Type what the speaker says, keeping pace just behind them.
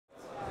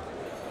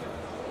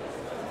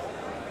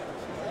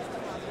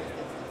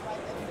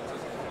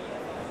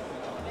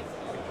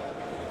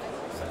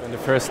In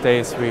the first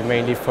days, we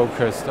mainly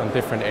focused on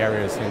different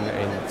areas in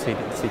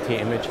CT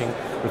imaging.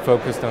 We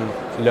focused on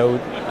low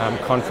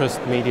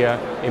contrast media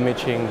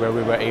imaging, where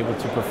we were able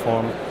to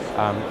perform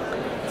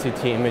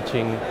CT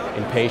imaging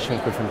in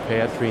patients with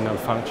impaired renal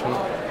function.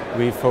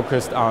 We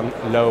focused on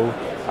low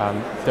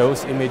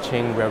dose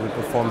imaging, where we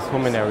performed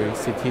pulmonary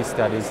CT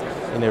studies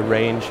in a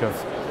range of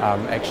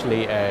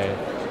actually a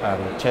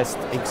chest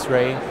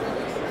X-ray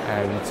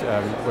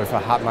and with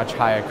a much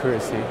higher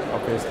accuracy,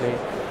 obviously.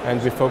 And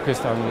we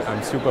focused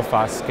on super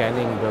fast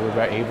scanning, where we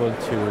were able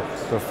to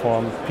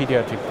perform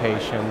pediatric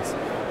patients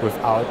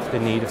without the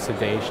need of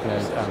sedation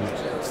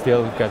and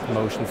still get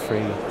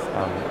motion-free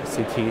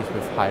CTs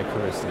with high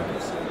accuracy.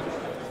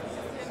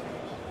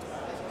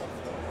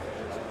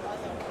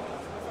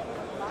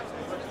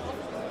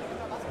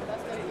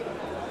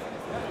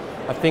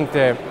 I think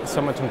the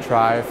SOMATOM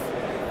Drive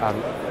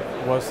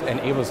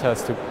enables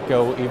us to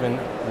go even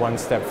one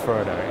step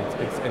further.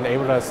 It's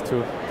enabled us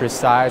to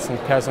precise and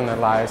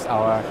personalize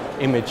our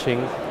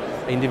imaging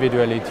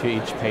individually to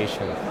each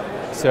patient.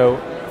 So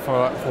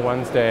for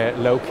once, the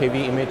low kV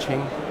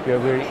imaging, we are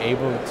really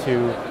able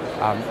to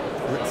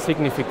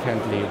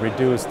significantly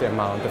reduce the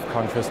amount of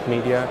contrast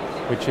media,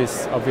 which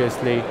is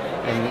obviously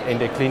in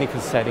the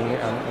clinical setting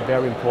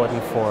very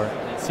important for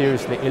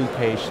seriously ill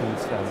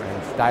patients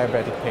and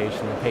diabetic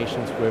patients and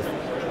patients with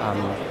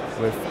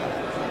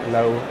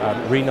low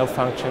renal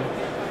function.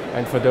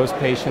 And for those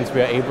patients,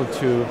 we are able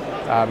to,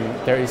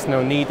 there is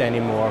no need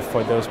anymore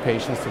for those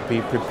patients to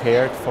be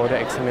prepared for the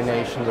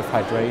examination with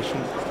hydration.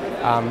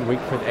 We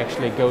could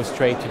actually go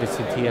straight to the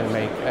CT and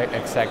make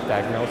exact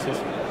diagnosis.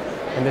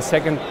 And the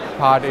second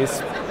part is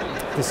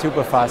the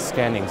super fast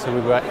scanning. So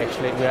we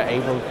are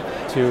able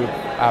to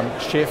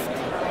shift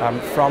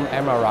from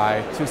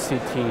MRI to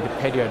CT the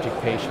pediatric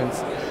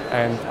patients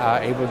and are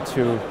able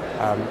to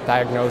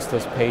diagnose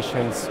those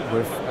patients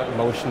with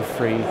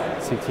motion-free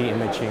CT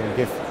imaging and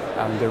give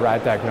the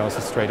right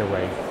diagnosis straight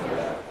away.